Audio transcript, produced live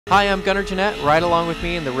Hi, I'm Gunnar Jeannette. Ride along with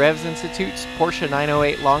me in the Revs Institute's Porsche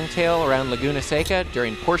 908 Longtail around Laguna Seca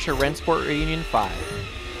during Porsche Rennsport Reunion 5.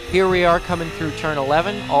 Here we are coming through turn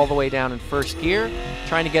 11 all the way down in first gear,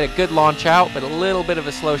 trying to get a good launch out, but a little bit of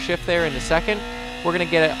a slow shift there into second. We're going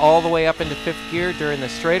to get it all the way up into fifth gear during the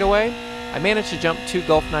straightaway. I managed to jump 2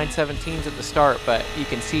 Gulf 917s at the start, but you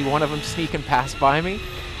can see one of them sneaking past by me.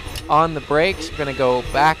 On the brakes, we're going to go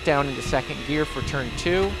back down into second gear for turn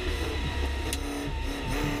 2.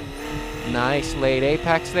 Nice late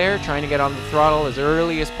apex there, trying to get on the throttle as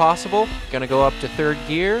early as possible. Gonna go up to third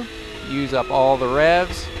gear, use up all the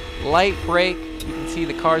revs. Light brake, you can see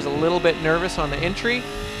the car's a little bit nervous on the entry.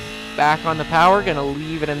 Back on the power, gonna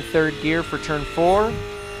leave it in third gear for turn 4.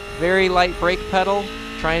 Very light brake pedal,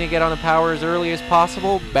 trying to get on the power as early as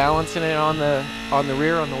possible, balancing it on the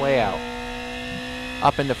rear on the way out.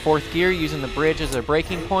 Up into fourth gear, using the bridge as a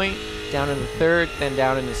braking point. Down into third, then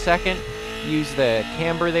down into second. Use the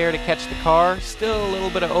camber there to catch the car. Still a little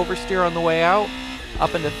bit of oversteer on the way out.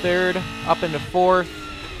 Up into third, up into fourth.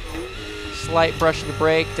 Slight brush of the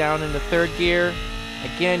brake, down into third gear.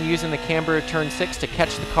 Again, using the camber at turn 6 to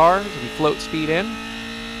catch the car as we float speed in.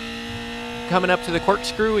 Coming up to the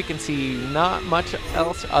corkscrew, we can see not much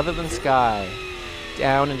else other than sky.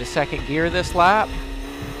 Down into second gear this lap.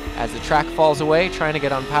 As the track falls away, trying to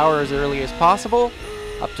get on power as early as possible.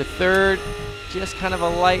 Up to third. Just kind of a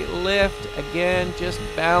light lift. Again, just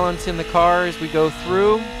balancing the car as we go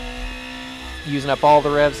through. Using up all the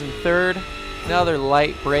revs in third. Another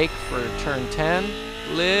light brake for turn 10.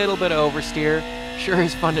 Little bit of oversteer. Sure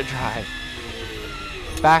is fun to drive.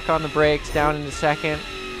 Back on the brakes, down into second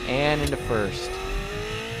and into first.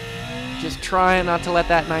 Just trying not to let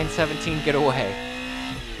that 917 get away.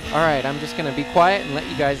 Alright, I'm just going to be quiet and let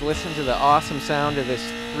you guys listen to the awesome sound of this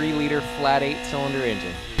 3-liter flat 8-cylinder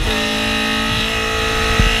engine.